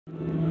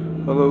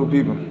Hello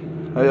people,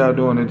 how y'all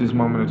doing at this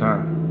moment in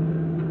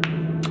time?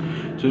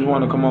 Just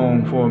want to come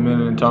on for a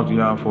minute and talk to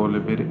y'all for a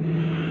little bit.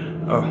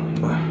 But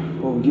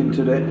before we get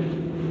into that,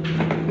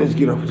 let's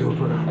get up into a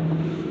prayer.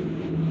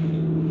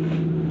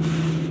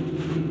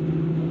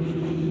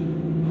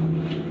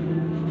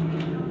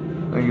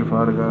 Thank you,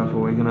 Father God, for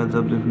waking us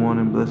up this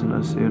morning, blessing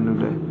us to see a new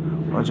day.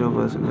 Watch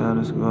over us and guide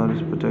us,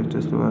 protect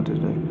us throughout this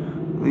day.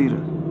 Lead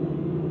us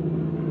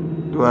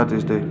throughout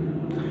this day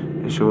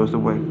and show us the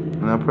way.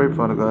 And I pray,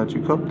 Father God,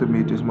 you come to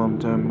me at this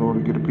moment in time in order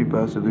to get the people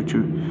out to the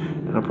truth.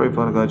 And I pray,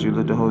 Father God, you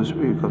let the Holy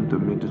Spirit come to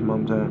me at this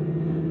moment in time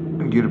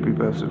and get the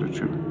people out to the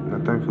truth. And I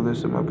thank you for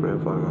this in my prayer,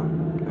 Father God.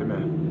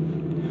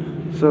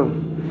 Amen. So,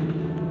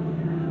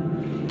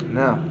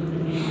 now,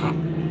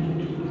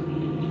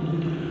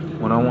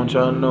 what I want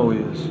y'all to know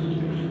is,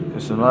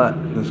 it's a lot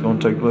that's going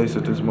to take place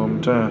at this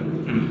moment in time.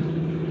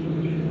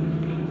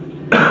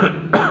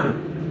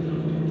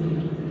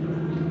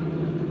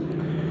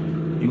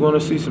 You're going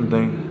to see some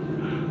things.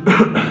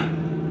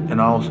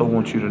 And I also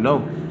want you to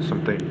know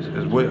some things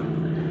as well.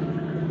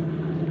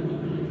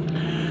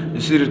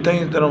 You see, the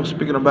things that I'm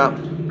speaking about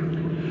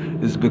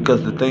is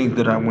because the things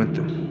that I went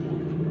through.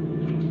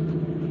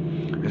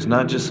 It's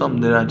not just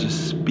something that I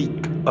just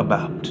speak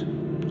about,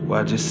 or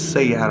I just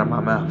say out of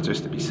my mouth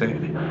just to be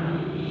saying it.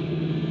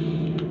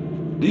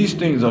 These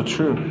things are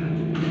true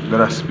that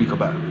I speak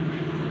about.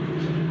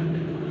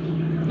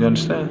 You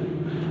understand?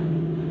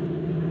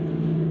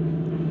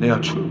 They are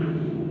true.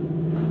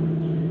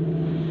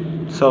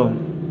 So,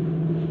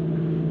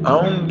 I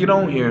don't get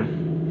on here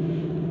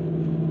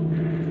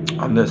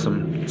unless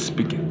I'm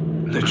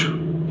speaking the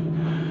truth.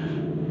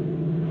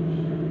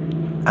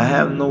 I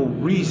have no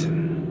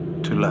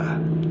reason to lie.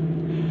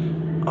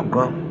 I'm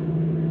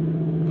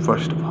grown,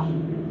 first of all.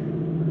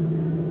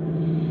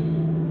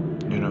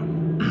 You know.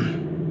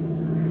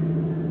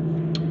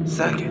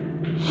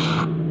 Second,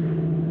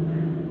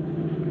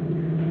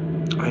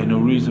 I ain't no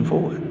reason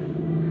for it.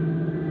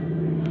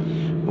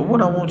 But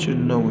what I want you to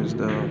know is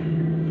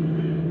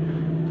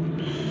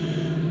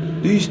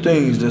these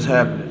things that's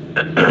happening,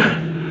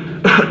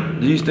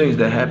 these things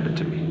that happen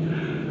to me,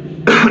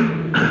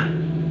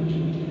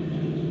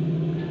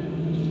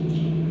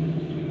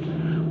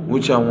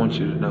 which I want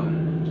you to know.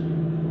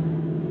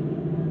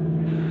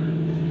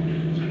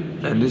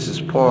 And this is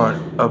part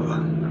of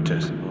a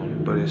testimony,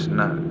 but it's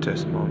not a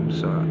testimony,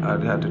 so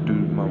I'd have to do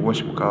my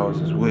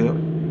whatchamacalls as well,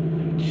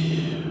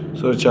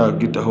 so that y'all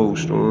get the whole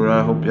story.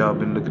 I hope y'all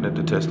been looking at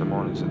the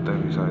testimonies and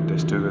things like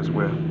this too as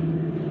well.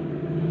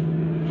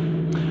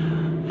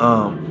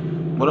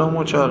 What I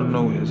want y'all to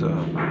know is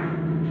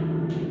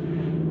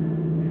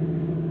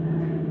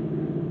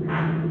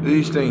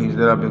these things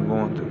that I've been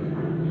going through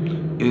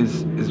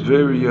is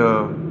very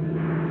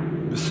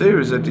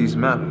serious at these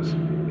matters,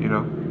 you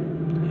know.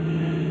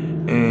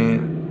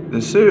 And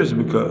it's serious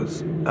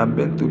because I've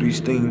been through these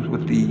things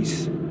with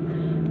these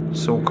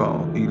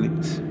so-called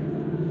elites.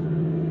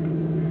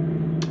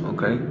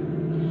 Okay?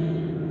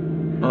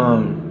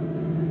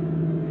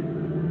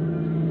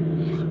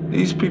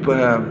 These people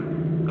have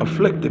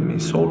afflicted me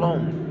so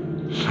long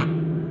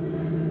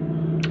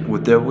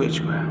with their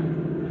witchcraft,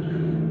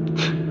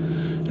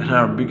 and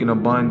I rebuke and I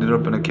bind it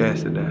up and I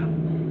cast it down.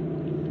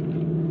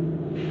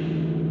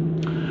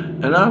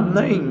 And I've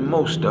named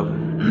most of them.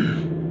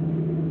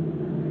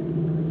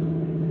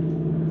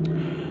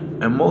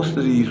 And most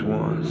of these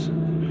ones,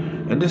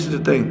 and this is the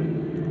thing,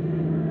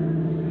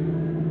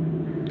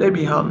 they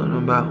be hollering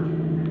about,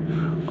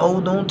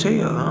 oh, don't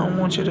tell, I don't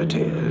want you to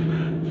tell,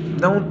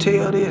 don't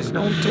tell this,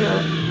 don't tell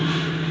that.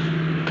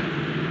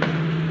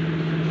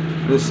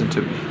 Listen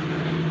to me.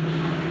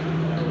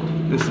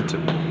 Listen to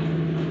me.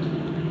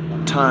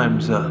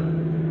 Time's up.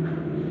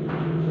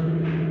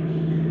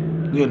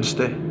 You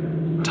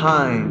understand?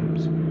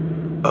 Time's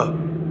up.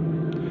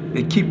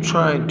 They keep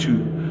trying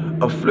to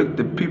afflict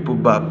the people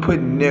by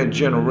putting their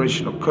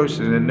generational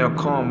curses and their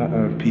karma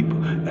on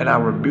people. And I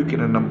rebuke it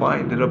and I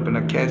bind it up and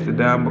I cast it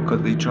down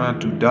because they trying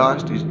to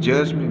dodge this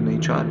judgment and they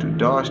trying to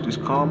dodge this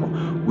karma,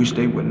 which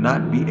they would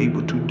not be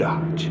able to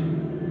dodge.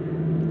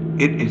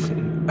 It is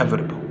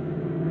inevitable.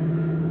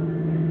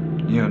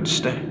 You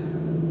understand?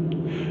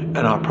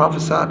 And I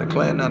prophesy,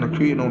 declare, and I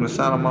decree, and on the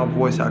sound of my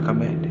voice I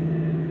command it.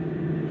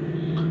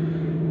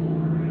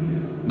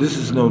 This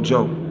is no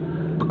joke.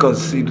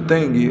 Because, see, the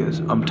thing is,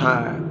 I'm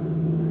tired.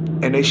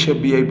 And they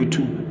should be able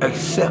to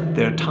accept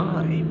their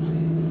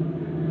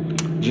time.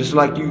 Just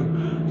like you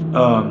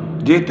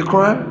did the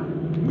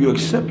crime, you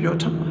accept your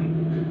time.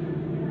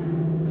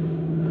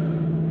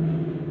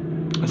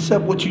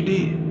 Accept what you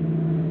did.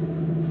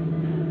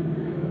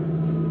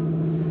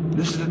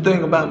 This is the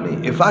thing about me.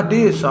 If I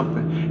did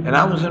something and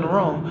I was in the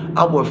wrong,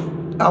 I would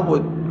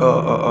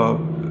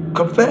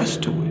confess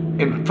to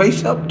it and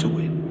face up to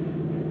it.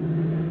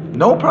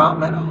 No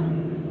problem at all.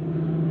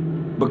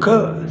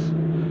 Because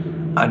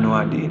I know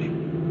I did it.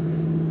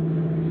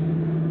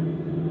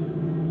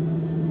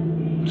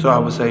 So I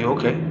would say,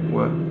 okay,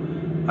 well,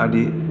 I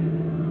did.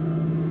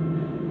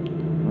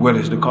 What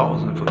is the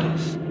causing for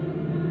this?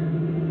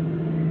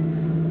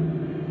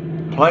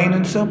 Plain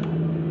and simple.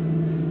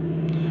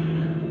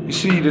 You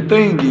see, the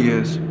thing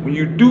is, when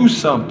you do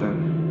something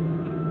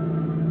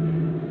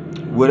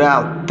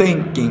without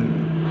thinking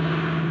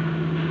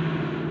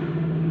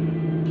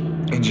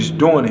and just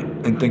doing it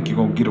and think you're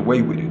going to get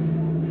away with it,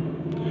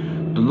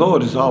 the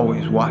Lord is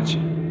always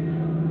watching.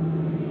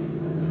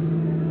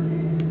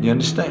 You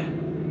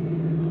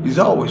understand? He's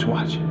always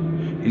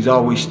watching. He's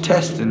always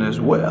testing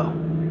as well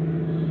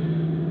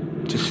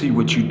to see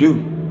what you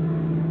do.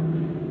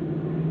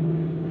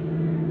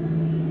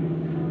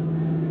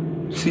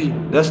 See,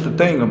 that's the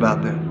thing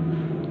about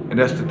them. And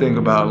that's the thing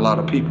about a lot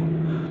of people.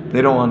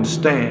 They don't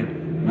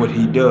understand what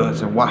he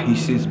does and why he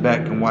sits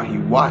back and why he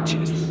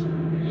watches.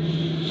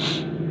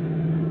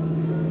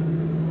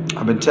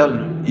 I've been telling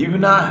them,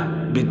 even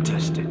I've been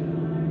tested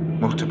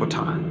multiple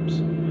times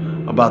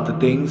about the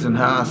things and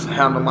how I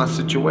handle my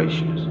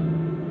situations.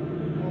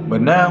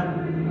 But now,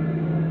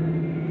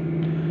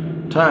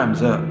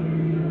 time's up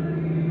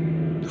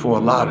for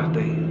a lot of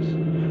things.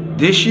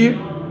 This year,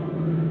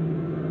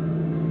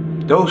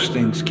 those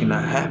things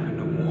cannot happen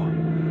no more.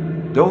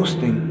 Those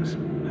things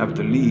have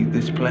to leave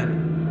this planet.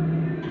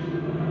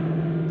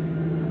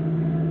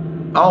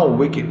 All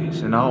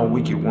wickedness and all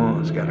wicked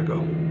ones gotta go.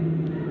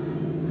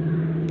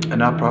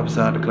 And I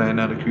prophesy, declare, and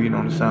I decree, and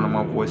on the sound of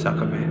my voice I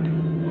command it.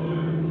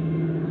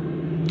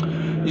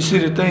 You see,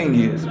 the thing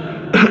is,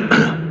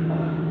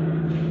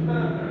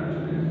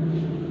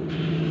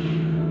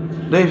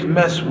 they've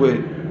messed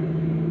with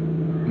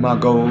my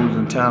goals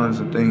and talents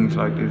and things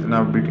like this, and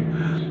I've been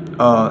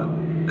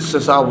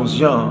since I was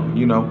young,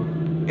 you know,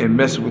 and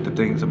messing with the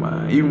things of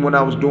mine. Even when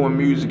I was doing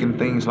music and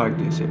things like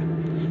this,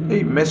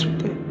 they messed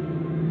with it,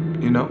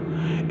 you know.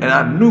 And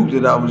I knew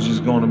that I was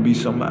just going to be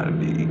somebody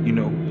big, you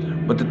know.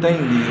 But the thing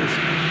is,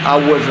 I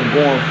wasn't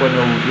going for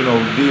no, you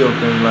know, deal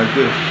thing like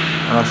this.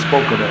 And I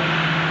spoke of that.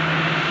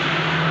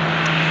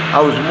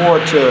 I was more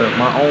to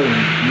my own,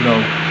 you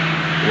know,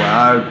 where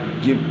I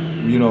give,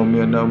 you know, me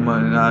enough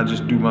money and I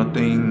just do my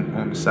thing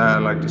on the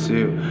side like this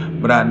here.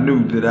 But I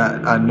knew that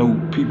I know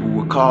people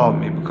would call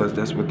me because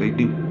that's what they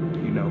do,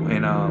 you know,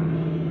 and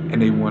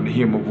they wanted to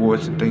hear my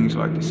voice and things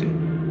like this here.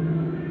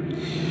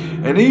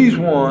 And these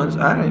ones,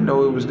 I didn't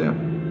know it was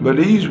them. But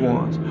these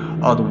ones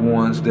are the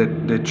ones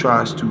that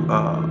tries to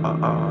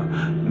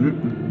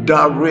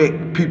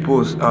direct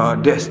people's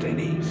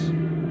destinies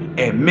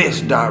and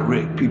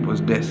misdirect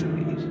people's destinies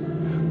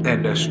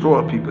and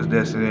destroy people's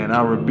destiny. And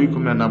I rebuke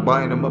them and I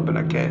bind them up and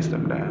I cast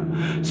them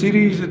down. See,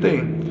 these are the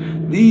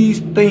things. These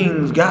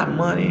things got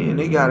money and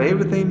they got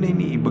everything they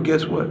need. But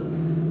guess what?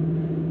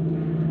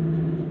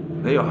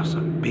 They are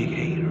some big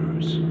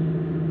haters.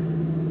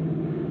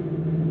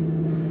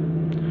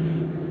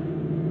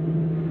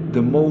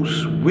 The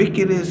most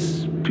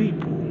wickedest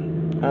people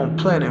on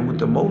planet with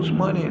the most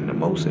money and the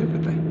most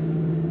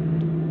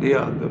everything. They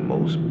are the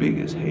most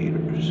biggest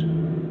haters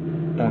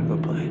on the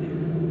planet.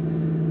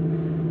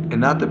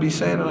 And not to be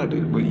saying it like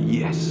this, but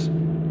yes.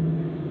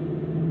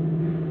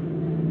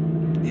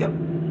 Yep.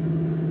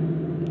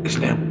 It's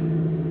them.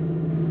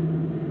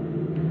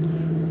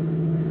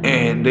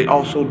 And they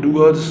also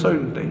do other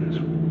certain things.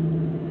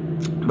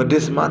 But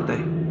this is my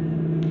thing.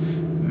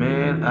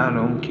 Man, I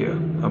don't care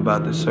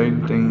about the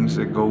certain things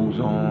that goes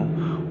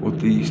on with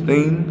these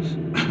things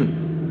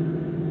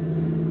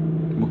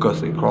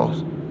because they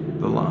cross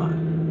the line.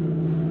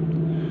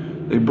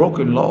 They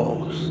broken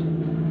laws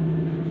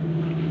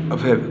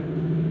of heaven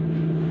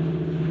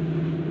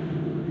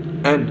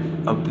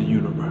and of the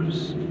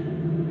universe.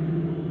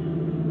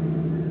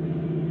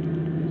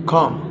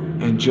 Karma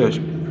and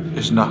judgment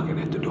is knocking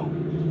at the door.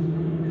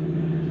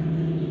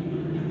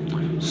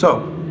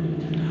 So,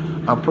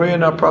 I pray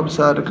and I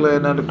prophesy, declare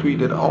and I decree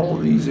that all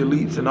these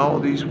elites and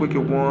all these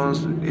wicked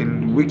ones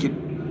and wicked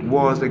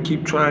ones that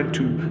keep trying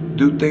to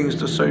do things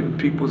to certain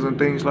peoples and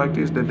things like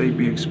this, that they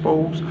be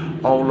exposed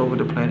all over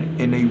the planet.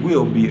 And they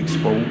will be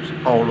exposed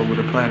all over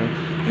the planet.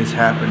 It's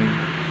happening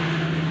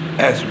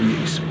as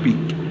we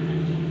speak.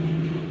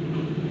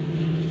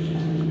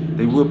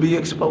 They will be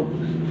exposed.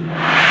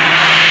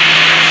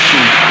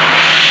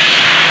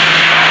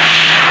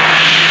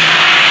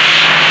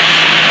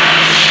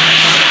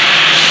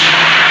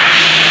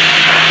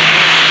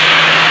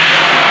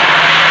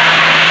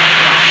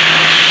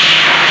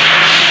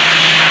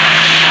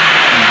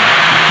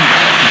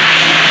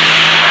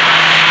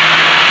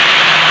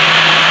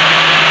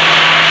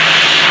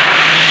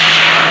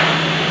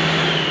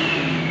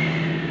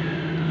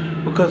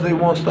 Because they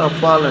won't stop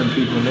following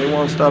people and they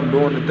won't stop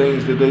doing the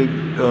things that they've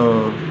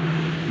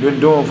been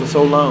doing for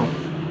so long.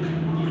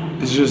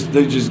 It's just,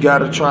 they just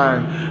gotta try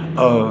and,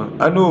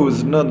 I knew it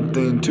was another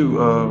thing too.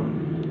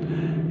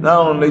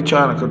 Not only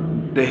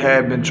they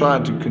had been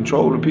trying to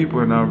control the people,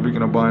 and now we're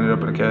gonna bind it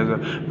up in the cast,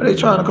 but they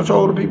trying to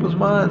control the people's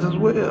minds as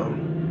well.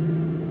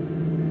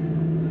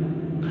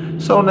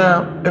 So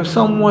now, if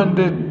someone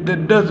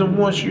that doesn't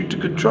want you to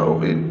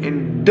control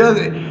and does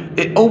it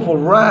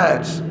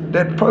overrides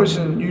that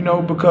person, you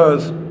know,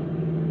 because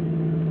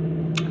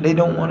they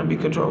don't want to be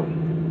controlled.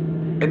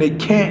 And they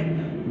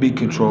can't be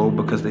controlled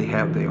because they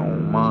have their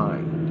own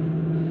mind.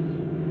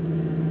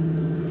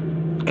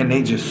 And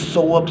they just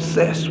so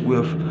obsessed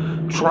with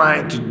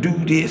trying to do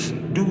this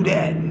and do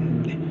that.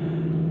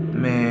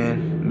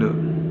 Man, look.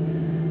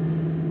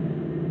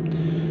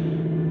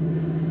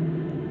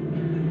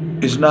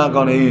 It's not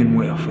going to end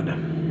well for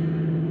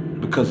them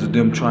because of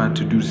them trying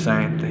to do the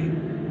same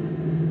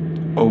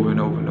thing over and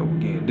over and over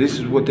again. This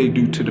is what they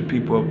do to the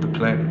people of the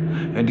planet,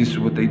 and this is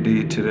what they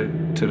did to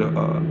the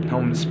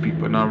homeless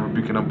people. And I'm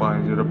rebuking, I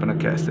bind it up, and I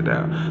cast it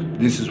out.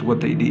 This is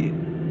what they did,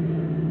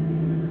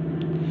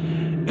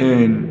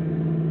 and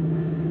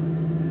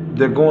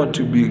they're going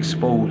to be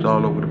exposed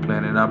all over the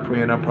planet. And I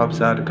pray and I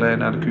prophesy, I declare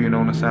and I decree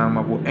on the sound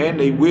of my voice, and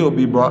they will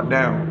be brought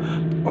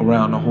down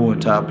around the whole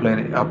entire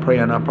planet. I pray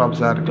and I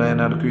prophesy, I declare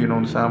and I decree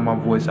on the sound of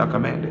my voice, I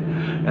command it.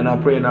 And I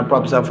pray and I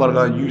prophesy, Father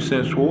God, you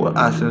send sword,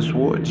 I send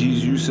sword,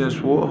 Jesus, you send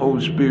sword,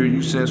 Holy Spirit,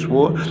 you send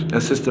sword,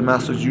 Assistant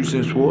Masters, you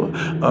send sword,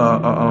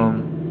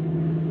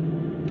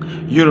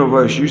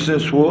 Universe, you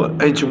send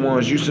sword, Ancient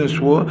Ones, you send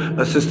sword,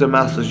 Assistant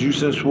Masters, you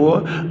send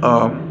sword,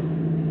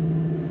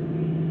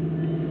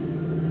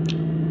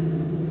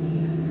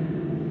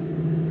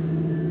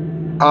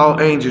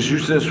 all angels, you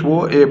send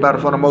sword. Everybody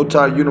from the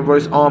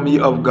multi-universe army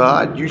of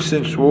God, you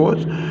send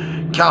swords.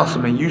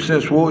 Councilman, you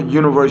send sword.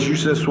 Universe, you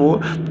send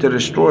sword to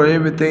destroy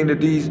everything that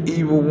these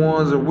evil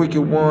ones and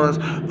wicked ones,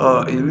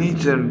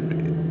 elites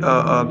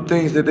and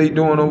things that they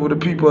doing over the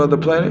people of the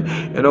planet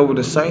and over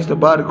the saints, the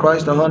body of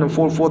Christ, the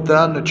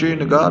 144,000, the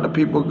children of God, the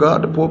people of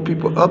God, the poor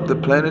people of the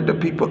planet, the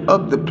people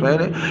of the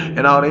planet,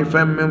 and all their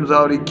family members,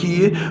 all their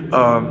kids.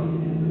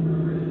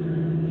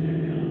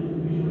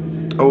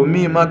 Over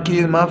me and my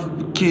kids, mother,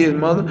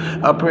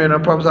 I pray and I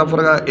prophesy,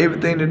 Father God,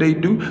 everything that they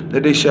do,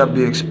 that they shall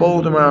be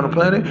exposed around the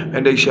planet,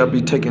 and they shall be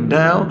taken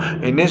down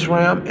in this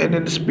realm and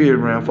in the spirit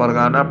realm, Father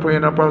God. And I pray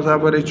and I prophesy,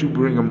 Father, that you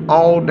bring them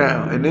all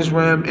down in this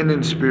realm and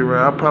in the spirit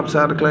realm. I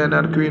prophesy, declare, and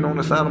I decree on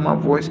the sound of my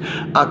voice,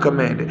 I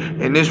command it.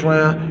 In this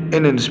realm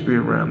and in the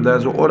spirit realm,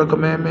 there's an order,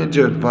 commandment,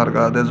 judgment, Father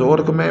God. There's an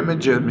order,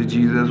 commandment, judgment,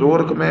 Jesus. There's an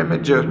order,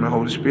 commandment, judgment,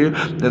 Holy Spirit.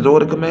 There's an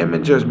order,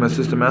 commandment, judgment,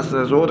 Sister Master.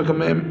 There's an order,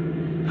 commandment.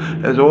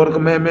 There's order,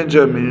 commandment,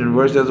 judgment,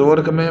 universe. There's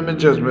order, commandment,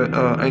 judgment,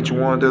 ancient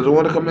one. There's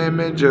order,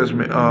 commandment,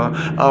 judgment,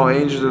 our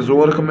angels. There's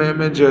order,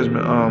 commandment,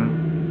 judgment,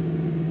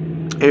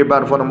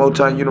 everybody from the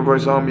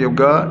multi-universe army of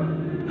God.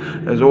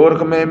 There's order,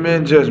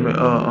 commandment, judgment,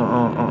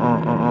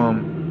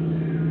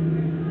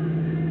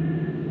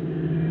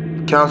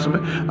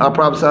 Councilman, I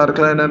prophesy,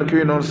 declare, and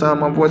decree, and on the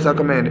sound of my voice, I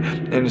command it.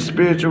 In the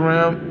spiritual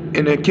realm,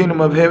 in the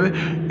kingdom of heaven,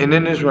 and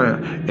in this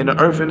realm. In the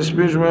earth, in the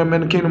spiritual realm,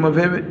 in the kingdom of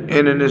heaven,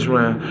 and in this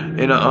realm.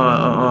 In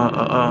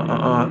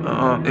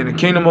the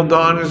kingdom of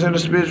darkness, in the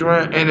spiritual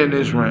realm, and in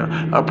this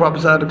realm. I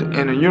prophesy,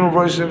 in the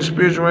universe, in the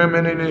spiritual realm,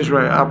 and in this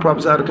realm. I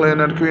prophesy, declare,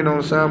 and decree, and on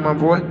the sound of my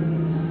voice,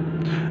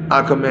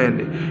 I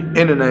command it.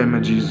 In the name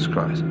of Jesus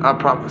Christ, I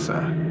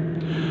prophesy.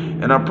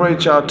 And I pray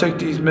that y'all take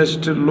these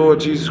messages to the Lord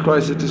Jesus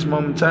Christ at this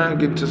moment in time.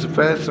 Get into some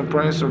fasting,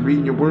 praying, some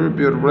reading your word,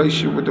 build a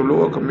relationship with the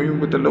Lord, commune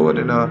with the Lord.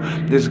 And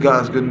this is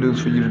God's good news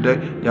for you today.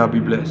 Y'all be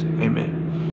blessed. Amen.